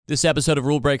This episode of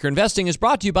Rule Breaker Investing is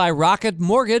brought to you by Rocket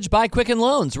Mortgage by Quicken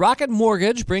Loans. Rocket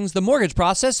Mortgage brings the mortgage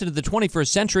process into the 21st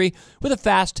century with a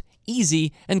fast,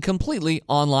 easy, and completely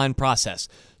online process.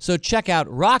 So check out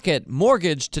Rocket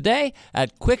Mortgage today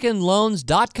at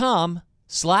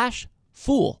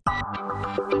quickenloans.com/fool.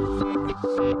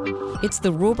 It's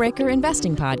the Rule Breaker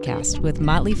Investing Podcast with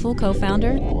Motley Fool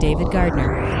co-founder David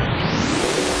Gardner.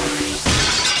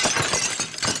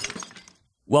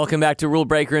 Welcome back to Rule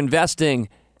Breaker Investing.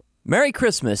 Merry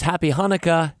Christmas, Happy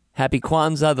Hanukkah, Happy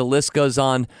Kwanzaa, the list goes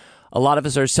on. A lot of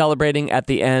us are celebrating at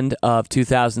the end of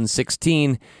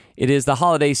 2016. It is the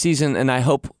holiday season, and I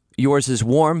hope yours is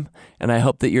warm, and I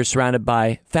hope that you're surrounded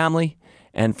by family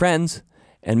and friends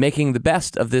and making the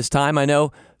best of this time. I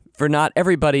know for not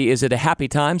everybody is it a happy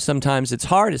time. Sometimes it's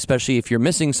hard, especially if you're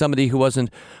missing somebody who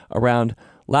wasn't around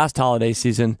last holiday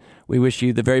season. We wish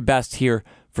you the very best here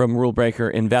from Rule Breaker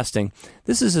Investing.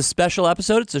 This is a special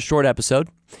episode. It's a short episode.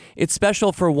 It's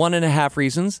special for one and a half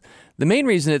reasons. The main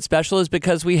reason it's special is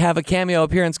because we have a cameo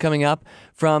appearance coming up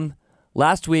from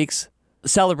last week's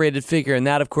celebrated figure, and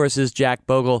that, of course, is Jack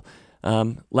Bogle.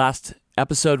 Last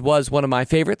episode was one of my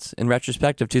favorites in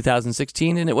retrospect of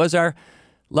 2016, and it was our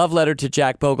Love Letter to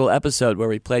Jack Bogle episode where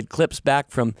we played clips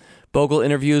back from Bogle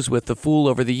interviews with the Fool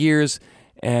over the years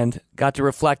and got to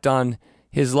reflect on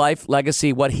his life,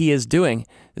 legacy, what he is doing.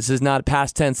 This is not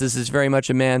past tense. This is very much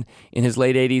a man in his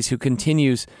late 80s who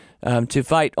continues to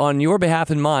fight on your behalf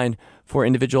and mine for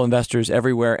individual investors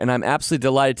everywhere. And I'm absolutely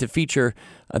delighted to feature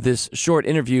this short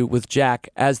interview with Jack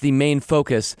as the main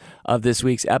focus of this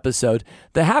week's episode.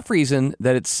 The half reason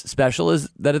that it's special is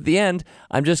that at the end,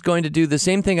 I'm just going to do the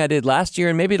same thing I did last year,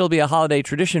 and maybe it'll be a holiday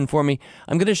tradition for me.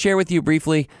 I'm going to share with you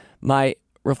briefly my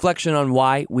reflection on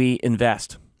why we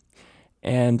invest.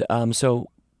 And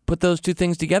so put those two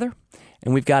things together,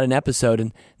 and we've got an episode.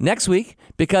 And next week,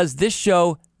 because this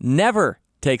show never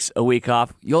takes a week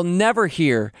off, you'll never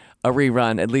hear a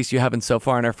rerun, at least you haven't so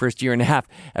far in our first year and a half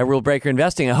at Rule Breaker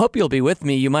Investing. I hope you'll be with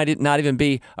me. You might not even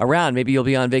be around. Maybe you'll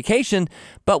be on vacation,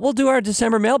 but we'll do our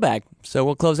December mailbag. So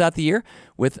we'll close out the year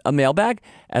with a mailbag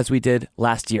as we did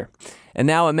last year. And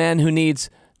now a man who needs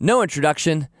no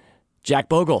introduction, Jack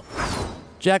Bogle.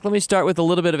 Jack, let me start with a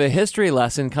little bit of a history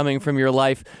lesson coming from your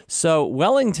life. So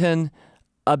Wellington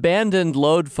abandoned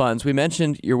load funds. We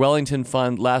mentioned your Wellington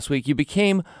fund last week. You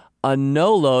became a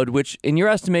no-load, which in your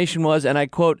estimation was, and I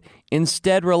quote,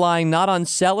 instead relying not on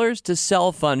sellers to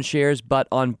sell fund shares, but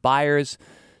on buyers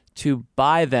to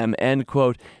buy them, end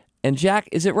quote. And Jack,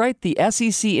 is it right the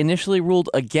SEC initially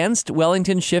ruled against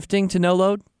Wellington shifting to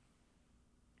no-load?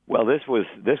 Well, this was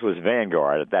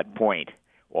Vanguard at that point,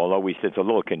 although it's a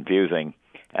little confusing.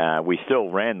 We still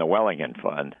ran the Wellington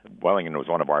Fund. Wellington was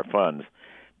one of our funds,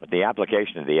 but the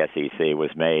application to the SEC was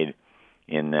made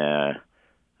in,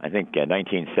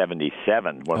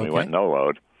 1977 when we went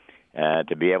no-load,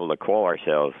 to be able to call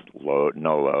ourselves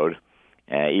no-load,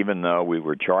 even though we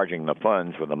were charging the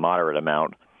funds with a moderate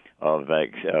amount of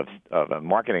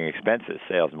marketing expenses,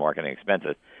 sales and marketing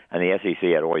expenses, and the SEC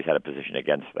had always had a position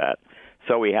against that.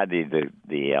 So we had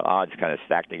the odds kind of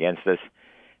stacked against us.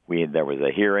 There was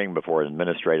a hearing before an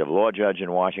administrative law judge in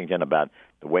Washington about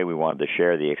the way we wanted to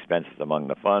share the expenses among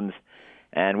the funds,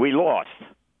 and we lost.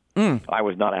 I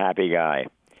was not a happy guy,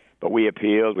 but we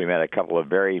appealed. We made a couple of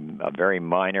very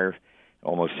minor,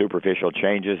 almost superficial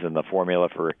changes in the formula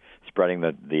for spreading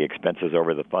the expenses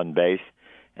over the fund base,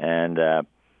 and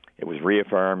it was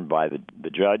reaffirmed by the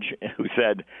judge who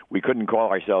said we couldn't call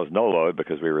ourselves no-load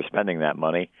because we were spending that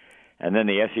money, and then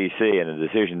the SEC, in a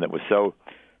decision that was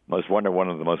one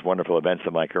of the most wonderful events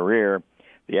of my career,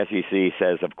 the SEC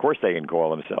says, of course they can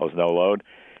call themselves no-load,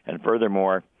 and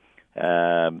furthermore,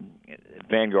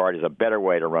 Vanguard is a better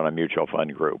way to run a mutual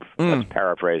fund group. That's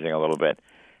paraphrasing a little bit.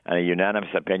 And a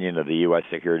unanimous opinion of the U.S.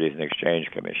 Securities and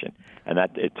Exchange Commission. And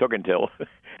that it took until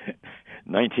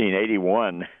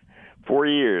 1981, 4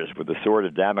 years, with the sword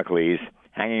of Damocles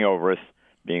hanging over us,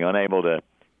 being unable to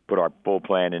put our full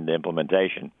plan into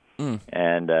implementation.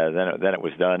 And then it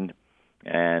was done.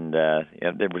 And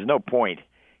there was no point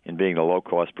in being the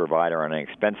low-cost provider on an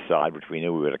expense side, which we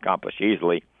knew we would accomplish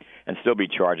easily, and still be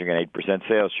charging an 8%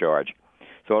 sales charge.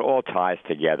 So it all ties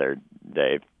together,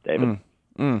 David.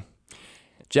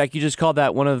 Jack, you just called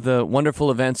that one of the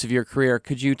wonderful events of your career.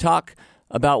 Could you talk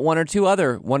about one or two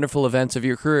other wonderful events of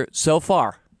your career so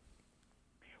far?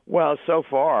 Well, so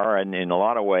far, and in a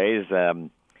lot of ways,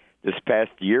 this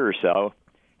past year or so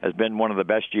has been one of the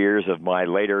best years of my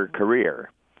later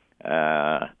career.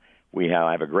 I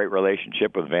have a great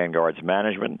relationship with Vanguard's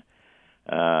management.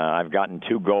 I've gotten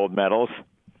 2 gold medals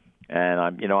And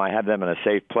I have them in a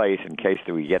safe place in case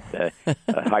that we get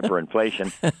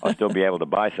hyperinflation. I'll still be able to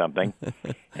buy something,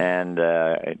 and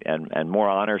more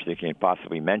honors that you can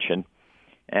possibly mention.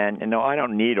 And I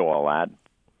don't need all that,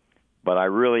 but I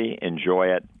really enjoy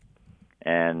it.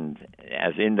 And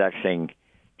as indexing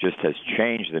just has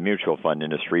changed the mutual fund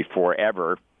industry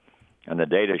forever, and the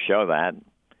data show that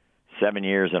 7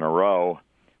 years in a row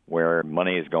where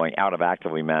money is going out of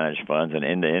actively managed funds and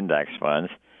into index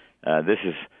funds, this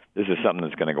is something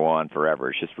that's going to go on forever.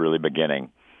 It's just really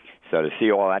beginning. So to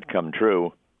see all that come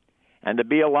true, and to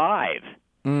be alive,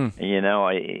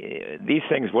 these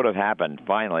things would have happened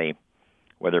finally,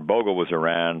 whether Bogle was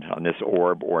around on this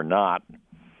orb or not.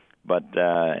 But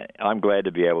I'm glad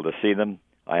to be able to see them.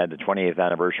 I had the 20th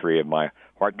anniversary of my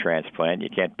heart transplant. You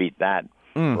can't beat that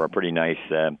for a pretty nice,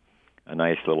 a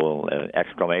nice little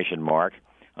exclamation mark.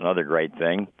 Another great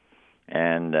thing,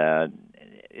 and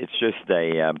it's just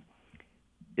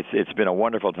it's been a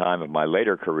wonderful time of my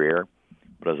later career.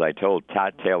 But as I told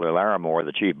Taylor Larimore,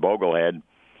 the chief Bogle head,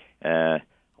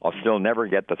 I'll still never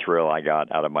get the thrill I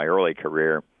got out of my early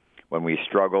career when we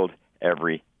struggled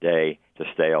every day to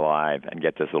stay alive and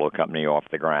get this little company off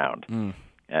the ground.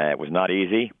 It was not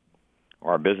easy.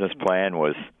 Our business plan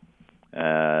was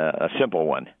a simple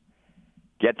one: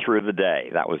 get through the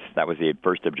day. That was the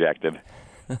first objective.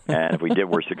 And if we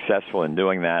were successful in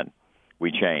doing that,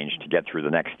 we changed to get through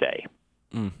the next day.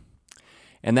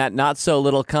 And that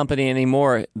not-so-little company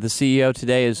anymore. The CEO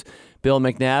today is Bill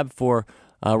McNabb. For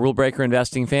Rule Breaker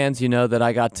Investing fans, you know that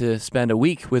I got to spend a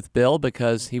week with Bill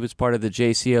because he was part of the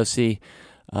JCOC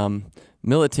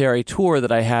military tour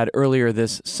that I had earlier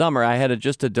this summer. I had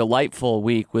just a delightful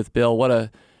week with Bill. What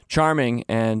a charming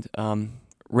and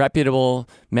reputable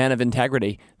man of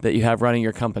integrity that you have running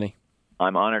your company.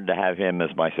 I'm honored to have him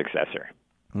as my successor.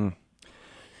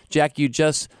 Jack, you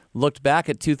just looked back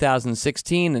at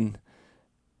 2016 and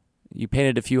you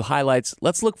painted a few highlights.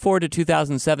 Let's look forward to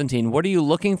 2017. What are you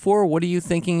looking for? What are you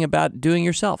thinking about doing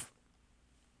yourself?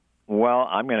 Well,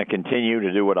 I'm going to continue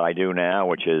to do what I do now,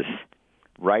 which is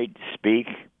write, speak,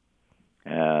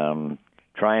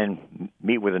 try and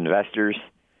meet with investors,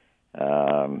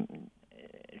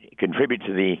 contribute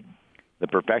to the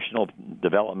professional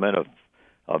development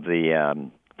of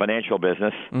the financial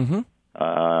business.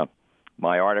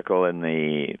 My article in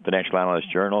the Financial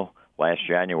Analyst Journal last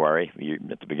January,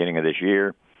 at the beginning of this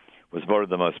year, was voted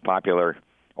the most popular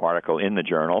article in the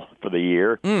journal for the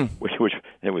year, which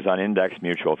it was on index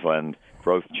mutual fund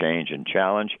growth, change, and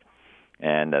challenge.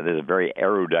 And there's a very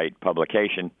erudite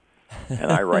publication,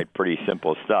 and I write pretty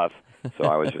simple stuff, so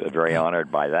I was very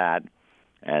honored by that.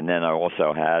 And then I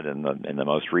also had in the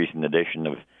most recent edition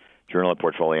of Journal of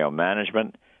Portfolio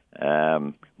Management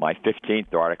my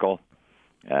 15th article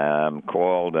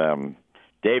called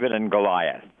David and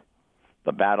Goliath,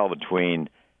 the battle between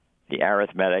the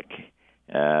arithmetic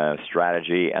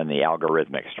strategy and the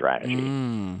algorithmic strategy.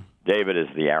 David is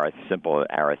the simple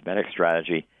arithmetic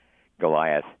strategy.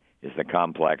 Goliath is the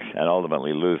complex and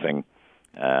ultimately losing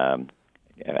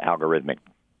algorithmic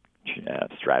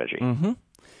strategy.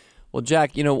 Well,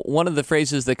 Jack, one of the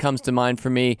phrases that comes to mind for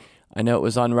me, I know it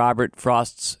was on Robert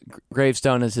Frost's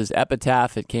gravestone as his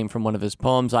epitaph. It came from one of his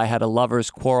poems, I had a lover's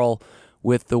quarrel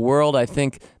with the world. I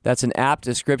think that's an apt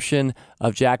description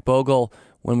of Jack Bogle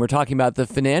when we're talking about the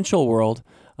financial world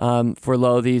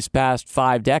for these past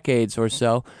 5 decades or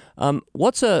so.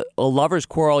 What's a lover's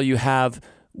quarrel you have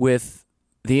with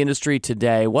the industry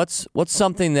today? What's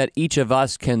something that each of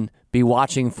us can be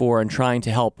watching for and trying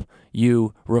to help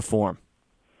you reform?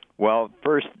 Well,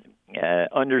 first,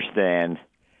 understand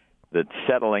that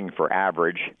settling for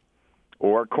average,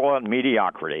 or call it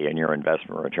mediocrity in your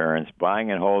investment returns,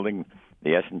 buying and holding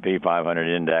the S&P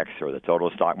 500 index or the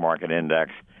total stock market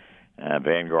index,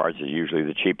 Vanguard's are usually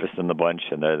the cheapest in the bunch,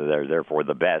 and they're therefore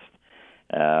the best,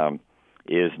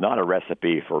 is not a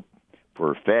recipe for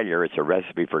failure. It's a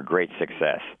recipe for great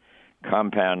success.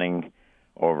 Compounding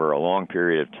over a long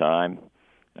period of time.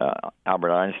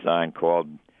 Albert Einstein called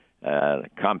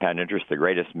compound interest the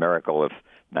greatest miracle of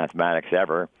mathematics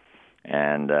ever.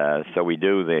 And so we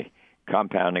do the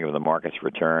compounding of the market's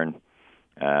return,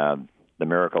 the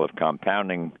miracle of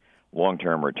compounding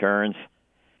long-term returns,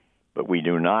 but we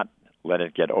do not let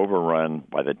it get overrun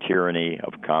by the tyranny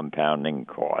of compounding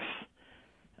costs.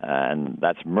 And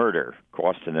that's murder.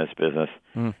 Cost in this business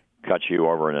cuts you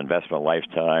over an investment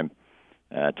lifetime.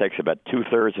 It takes about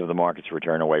 2/3 of the market's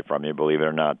return away from you, believe it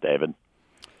or not, David.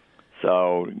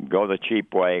 So go the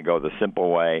cheap way, go the simple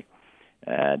way.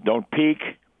 Don't peek.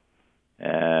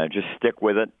 Just stick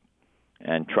with it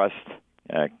and trust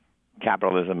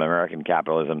capitalism, American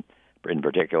capitalism in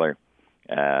particular,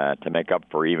 to make up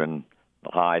for even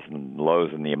the highs and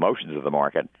lows and the emotions of the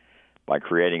market by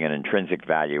creating an intrinsic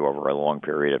value over a long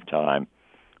period of time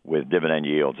with dividend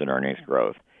yields and earnings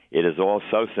growth. It is all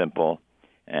so simple,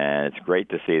 and it's great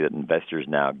to see that investors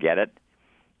now get it,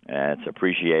 and it's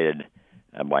appreciated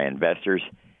by investors.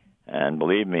 And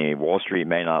believe me, Wall Street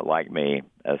may not like me.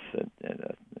 As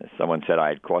someone said, I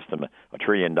had cost them $1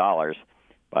 trillion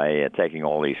by taking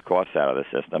all these costs out of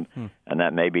the system, and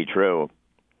that may be true.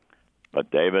 But,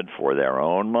 David, for their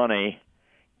own money,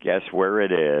 guess where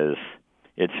it is?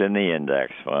 It's in the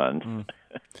index fund.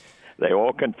 They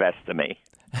all confess to me.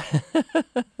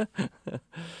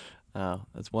 Oh,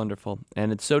 that's wonderful.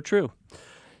 And it's so true.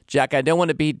 Jack, I don't want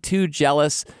to be too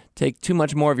jealous, take too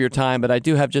much more of your time, but I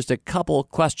do have just a couple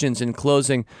questions in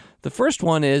closing. The first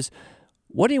one is,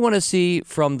 what do you want to see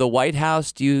from the White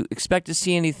House? Do you expect to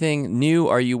see anything new?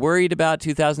 Are you worried about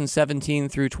 2017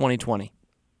 through 2020?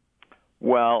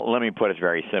 Well, let me put it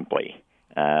very simply.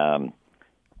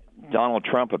 Donald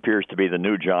Trump appears to be the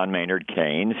new John Maynard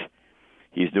Keynes.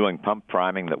 He's doing pump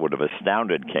priming that would have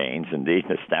astounded Keynes, indeed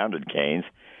astounded Keynes,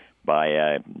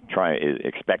 by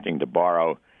expecting to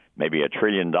borrow maybe $1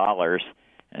 trillion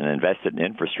and invest it in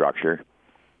infrastructure.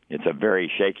 It's a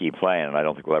very shaky plan, and I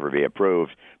don't think will ever be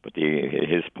approved. But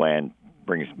his plan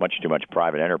brings much too much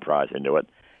private enterprise into it.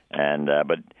 And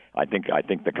but I think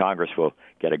the Congress will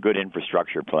get a good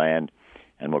infrastructure plan,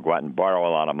 and will go out and borrow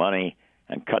a lot of money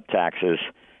and cut taxes.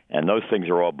 And those things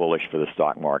are all bullish for the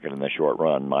stock market in the short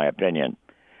run, in my opinion.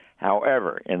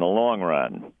 However, in the long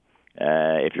run,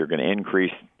 if you're going to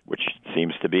increase, which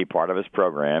seems to be part of his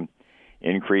program,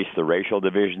 increase the racial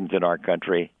divisions in our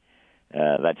country,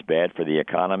 that's bad for the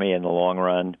economy in the long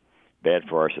run, bad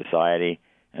for our society,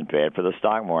 and bad for the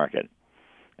stock market.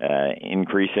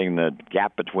 Increasing the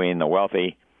gap between the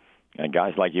wealthy,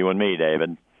 guys like you and me,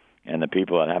 David, and the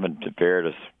people that haven't fared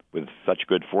us with such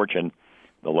good fortune,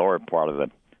 the lower part of the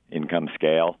income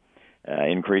scale,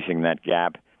 increasing that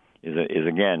gap is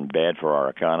again bad for our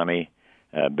economy,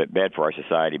 bad for our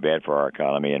society, bad for our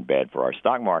economy, and bad for our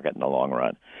stock market in the long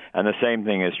run. And the same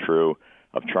thing is true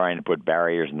of trying to put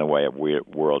barriers in the way of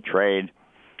world trade.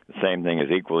 The same thing is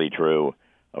equally true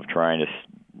of trying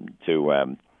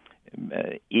to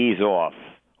ease off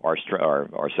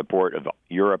our support of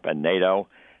Europe and NATO.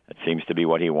 That seems to be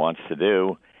what he wants to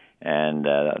do. And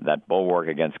that bulwark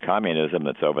against communism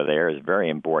that's over there is very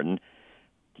important.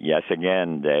 Yes,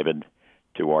 again, David,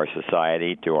 to our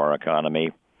society, to our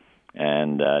economy,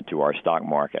 and to our stock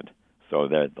market. So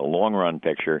the long-run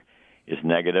picture is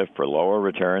negative for lower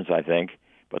returns, I think,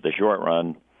 but the short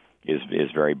run is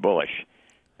very bullish.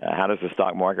 How does the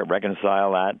stock market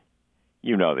reconcile that?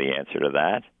 You know the answer to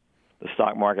that. The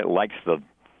stock market likes the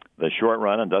short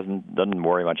run and doesn't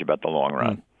worry much about the long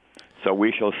run. So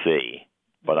we shall see.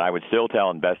 But I would still tell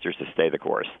investors to stay the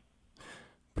course.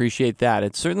 Appreciate that.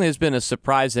 It certainly has been a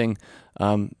surprising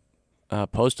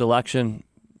post-election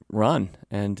run,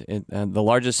 and the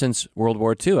largest since World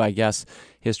War II, I guess,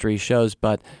 history shows.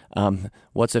 But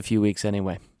what's a few weeks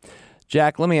anyway?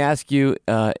 Jack, let me ask you,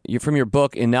 from your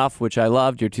book, Enough, which I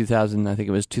loved, your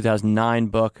 2009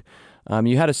 book,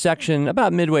 you had a section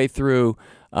about midway through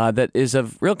that is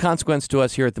of real consequence to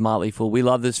us here at The Motley Fool. We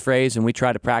love this phrase, and we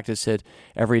try to practice it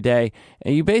every day.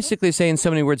 And you basically say in so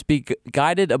many words, be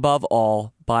guided above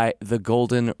all by the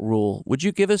golden rule. Would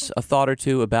you give us a thought or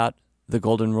two about the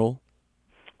golden rule?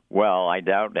 Well, I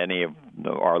doubt any of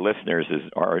our listeners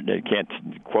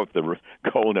can't quote the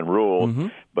golden rule,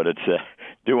 but it's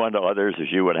do unto others as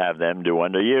you would have them do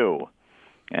unto you.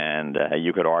 And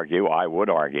you could argue, I would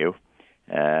argue,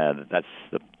 that's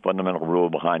the fundamental rule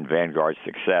behind Vanguard's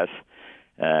success.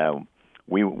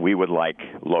 We would like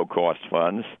low-cost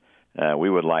funds. We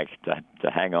would like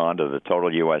to hang on to the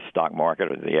total U.S. stock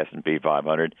market, or the S&P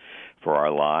 500, for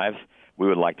our lives. We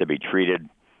would like to be treated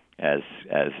as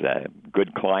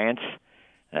good clients.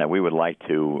 We would like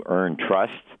to earn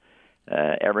trust.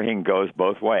 Everything goes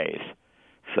both ways.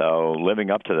 So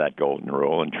living up to that golden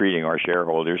rule and treating our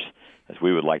shareholders as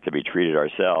we would like to be treated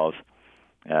ourselves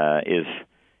is,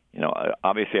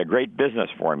 obviously a great business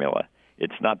formula.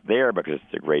 It's not there because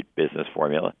it's a great business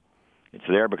formula. It's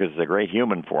there because it's a great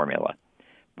human formula.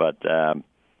 But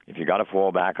if you got to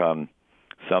fall back on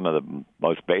some of the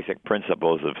most basic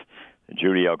principles of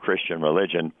Judeo-Christian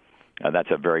religion, that's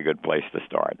a very good place to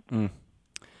start.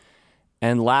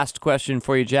 And last question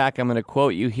for you, Jack. I'm going to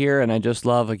quote you here, and I just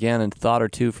love, again, a thought or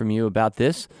two from you about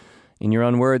this. In your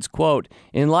own words, quote,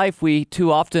 "In life, we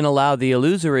too often allow the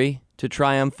illusory to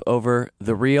triumph over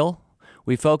the real.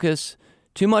 We focus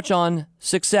too much on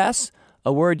success,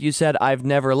 a word you said I've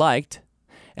never liked,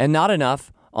 and not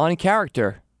enough on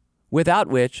character, without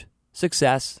which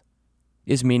success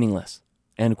is meaningless."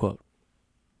 End quote.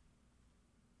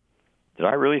 Did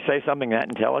I really say something that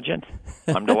intelligent?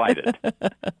 I'm delighted.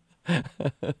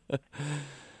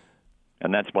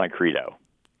 And that's my credo.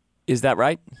 Is that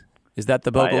right? Is that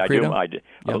the Bogle credo? I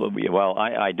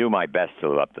do my best to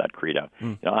live up to that credo.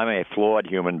 You know, I'm a flawed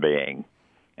human being,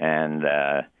 and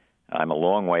I'm a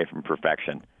long way from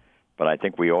perfection. But I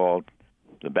think we all,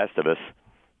 the best of us,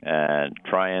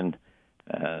 try and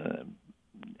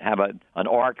have an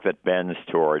arc that bends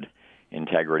toward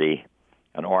integrity,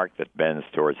 an arc that bends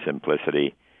towards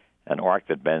simplicity, an arc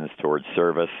that bends towards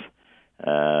service,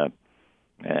 an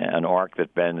arc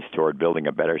that bends toward building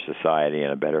a better society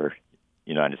and a better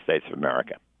United States of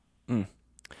America.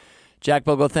 Jack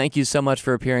Bogle, thank you so much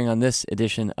for appearing on this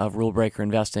edition of Rule Breaker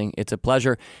Investing. It's a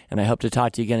pleasure, and I hope to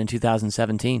talk to you again in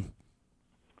 2017.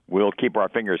 We'll keep our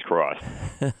fingers crossed.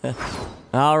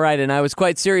 All right, and I was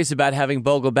quite serious about having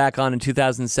Bogle back on in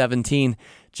 2017.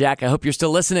 Jack, I hope you're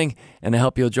still listening, and I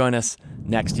hope you'll join us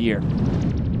next year.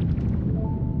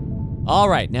 All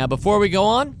right, now before we go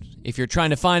on, if you're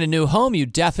trying to find a new home, you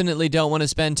definitely don't want to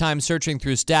spend time searching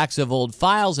through stacks of old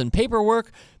files and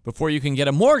paperwork before you can get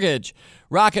a mortgage.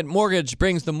 Rocket Mortgage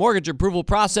brings the mortgage approval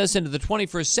process into the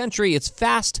 21st century. It's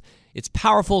fast, it's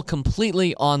powerful,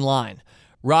 completely online.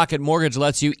 Rocket Mortgage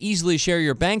lets you easily share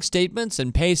your bank statements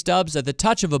and pay stubs at the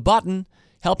touch of a button,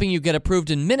 helping you get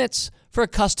approved in minutes for a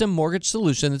custom mortgage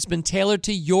solution that's been tailored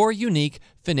to your unique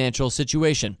financial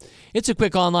situation. It's a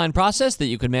quick online process that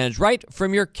you can manage right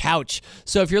from your couch.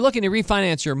 So if you're looking to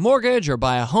refinance your mortgage or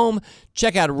buy a home,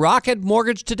 check out Rocket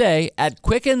Mortgage today at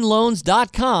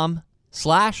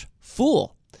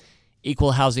quickenloans.com/fool.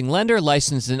 Equal housing lender,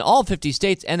 licensed in all 50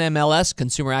 states, NMLS,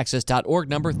 consumeraccess.org,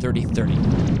 number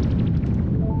 3030.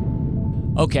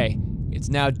 Okay, it's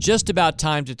now just about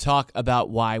time to talk about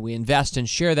why we invest and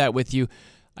share that with you.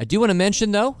 I do want to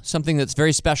mention, though, something that's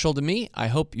very special to me. I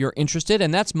hope you're interested,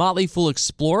 and that's Motley Fool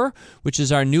Explorer, which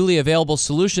is our newly available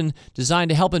solution designed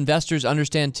to help investors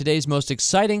understand today's most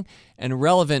exciting and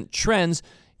relevant trends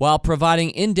while providing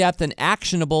in-depth and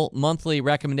actionable monthly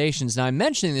recommendations. Now, I'm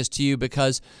mentioning this to you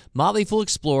because Motley Fool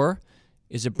Explorer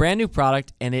is a brand new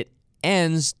product, and it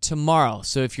ends tomorrow.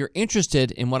 So if you're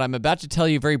interested in what I'm about to tell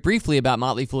you very briefly about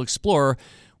Motley Fool Explorer,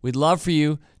 we'd love for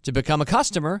you to become a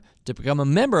customer, to become a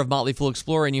member of Motley Fool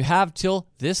Explorer, and you have till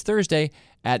this Thursday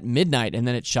at midnight, and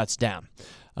then it shuts down.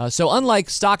 So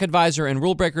unlike Stock Advisor and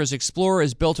Rule Breakers, Explorer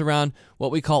is built around what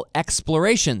we call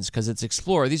explorations, because it's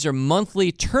Explorer. These are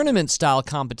monthly tournament-style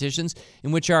competitions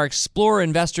in which our Explorer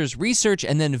investors research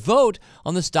and then vote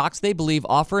on the stocks they believe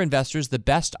offer investors the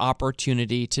best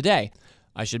opportunity today.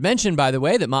 I should mention, by the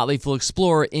way, that Motley Fool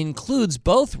Explorer includes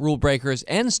both Rule Breakers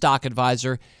and Stock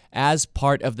Advisor as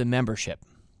part of the membership.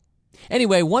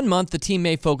 Anyway, one month the team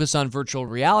may focus on virtual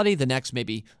reality, the next may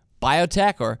be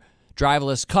biotech or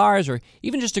driverless cars, or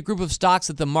even just a group of stocks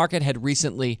that the market had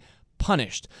recently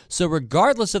punished. So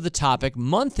regardless of the topic,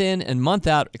 month in and month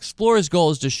out, Explorer's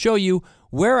goal is to show you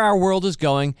where our world is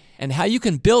going and how you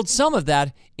can build some of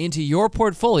that into your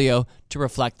portfolio to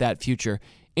reflect that future.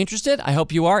 Interested? I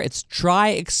hope you are. It's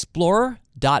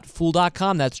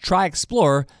tryexplorer.fool.com. That's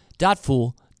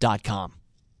tryexplorer.fool.com.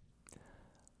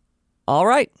 All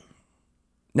right.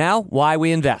 Now, why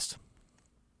we invest.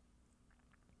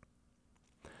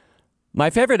 My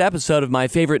favorite episode of my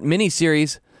favorite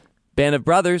miniseries, Band of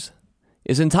Brothers,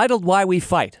 is entitled Why We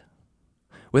Fight.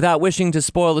 Without wishing to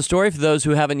spoil the story for those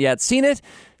who haven't yet seen it,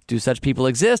 do such people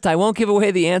exist? I won't give away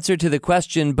the answer to the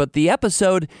question, but the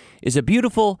episode is a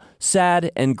beautiful,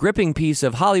 sad, and gripping piece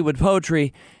of Hollywood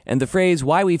poetry, and the phrase,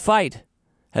 why we fight,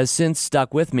 has since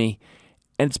stuck with me,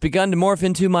 and it's begun to morph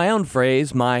into my own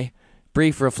phrase, my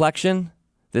brief reflection,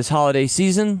 this holiday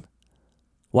season,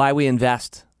 why we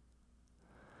invest.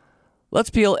 Let's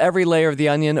peel every layer of the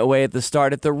onion away at the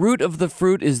start. At the root of the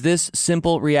fruit is this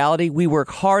simple reality. We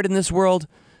work hard in this world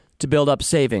to build up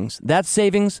savings. That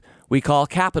savings we call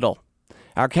capital.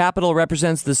 Our capital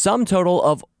represents the sum total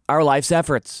of our life's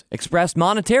efforts, expressed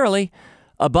monetarily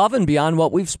above and beyond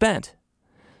what we've spent.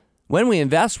 When we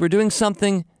invest, we're doing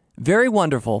something very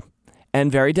wonderful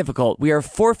and very difficult. We are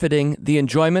forfeiting the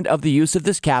enjoyment of the use of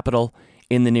this capital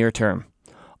in the near term.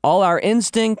 All our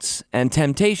instincts and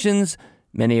temptations,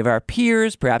 many of our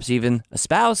peers, perhaps even a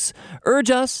spouse, urge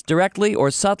us directly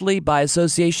or subtly by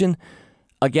association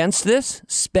against this.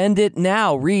 Spend it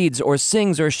now reads or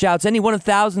sings or shouts any one of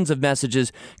thousands of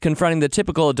messages confronting the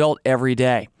typical adult every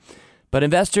day. But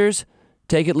investors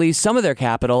take at least some of their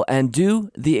capital and do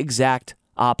the exact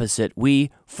opposite.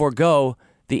 We forego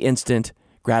the instant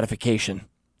gratification.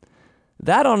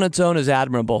 That on its own is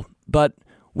admirable, but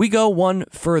we go one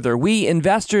further. We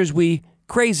investors, we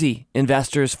crazy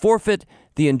investors, forfeit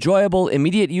the enjoyable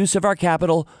immediate use of our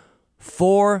capital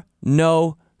for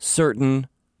no certain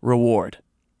reward.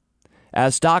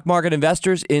 As stock market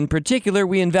investors in particular,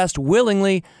 we invest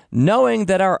willingly, knowing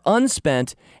that our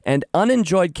unspent and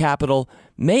unenjoyed capital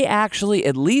may actually,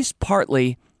 at least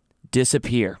partly,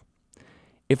 disappear.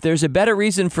 If there's a better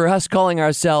reason for us calling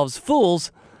ourselves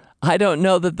fools, I don't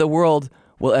know that the world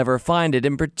will ever find it.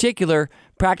 In particular,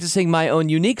 practicing my own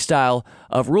unique style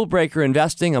of rule breaker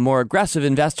investing, a more aggressive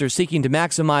investor seeking to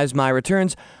maximize my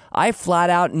returns, I flat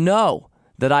out know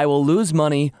that I will lose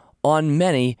money on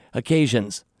many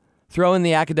occasions. Throw in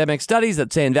the academic studies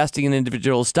that say investing in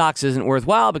individual stocks isn't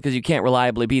worthwhile because you can't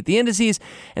reliably beat the indices,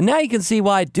 and now you can see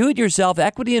why do-it-yourself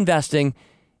equity investing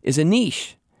is a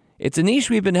niche. It's a niche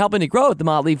we've been helping to grow at The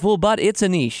Motley Fool, but it's a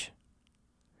niche.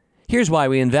 Here's why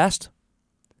we invest.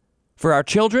 For our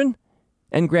children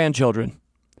and grandchildren.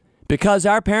 Because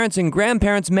our parents and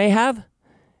grandparents may have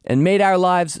and made our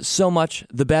lives so much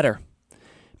the better.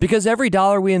 Because every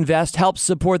dollar we invest helps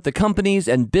support the companies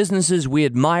and businesses we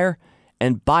admire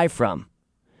and buy from.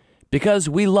 Because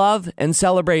we love and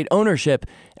celebrate ownership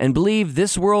and believe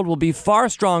this world will be far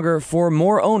stronger for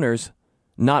more owners,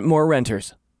 not more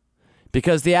renters.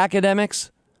 Because the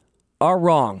academics are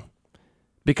wrong.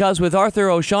 Because with Arthur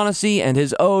O'Shaughnessy and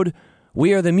his ode,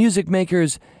 we are the music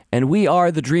makers and we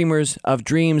are the dreamers of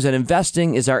dreams, and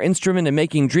investing is our instrument in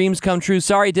making dreams come true.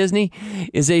 Sorry, Disney,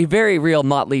 is a very real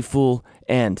Motley Fool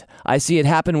end. I see it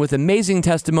happen with amazing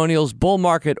testimonials, bull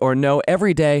market or no,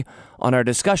 every day on our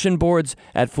discussion boards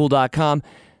at Fool.com.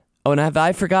 Oh, and have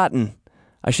I forgotten?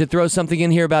 I should throw something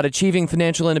in here about achieving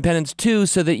financial independence too,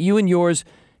 so that you and yours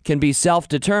can be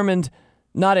self-determined,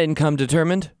 not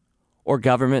income-determined or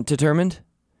government-determined,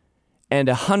 and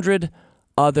 100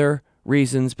 other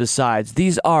reasons besides.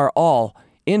 These are all,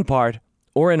 in part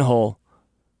or in whole,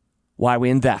 why we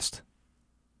invest.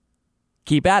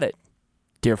 Keep at it,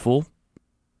 dear fool.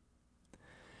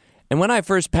 And when I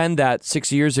first penned that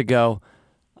 6 years ago,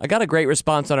 I got a great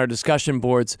response on our discussion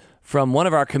boards from one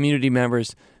of our community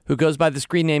members who goes by the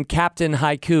screen name Captain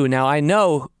Haiku. Now, I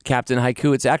know Captain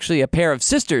Haiku. It's actually a pair of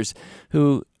sisters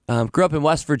who grew up in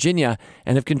West Virginia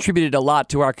and have contributed a lot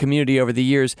to our community over the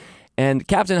years. And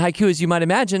Captain Haiku, as you might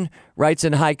imagine, writes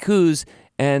in haikus.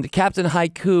 And Captain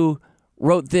Haiku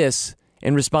wrote this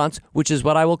in response, which is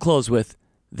what I will close with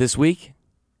this week.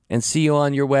 And see you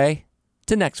on your way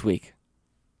to next week.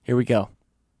 Here we go.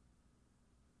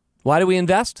 Why do we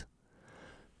invest?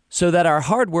 So that our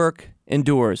hard work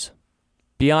endures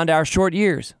beyond our short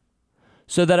years.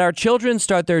 So that our children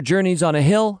start their journeys on a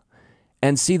hill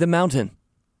and see the mountain.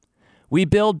 We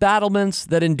build battlements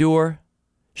that endure,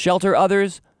 shelter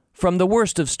others from the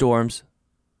worst of storms.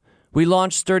 We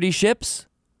launch sturdy ships.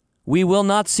 We will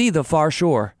not see the far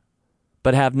shore,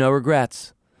 but have no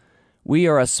regrets. We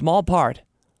are a small part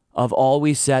of all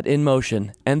we set in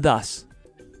motion, and thus,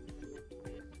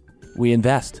 we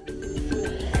invest.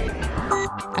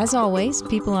 As always,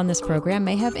 people on this program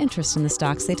may have interest in the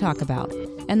stocks they talk about,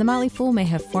 and the Motley Fool may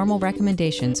have formal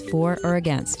recommendations for or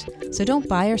against, so don't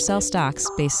buy or sell stocks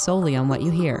based solely on what you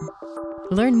hear.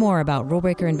 Learn more about rule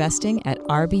breaker investing at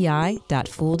rbi.fool.com.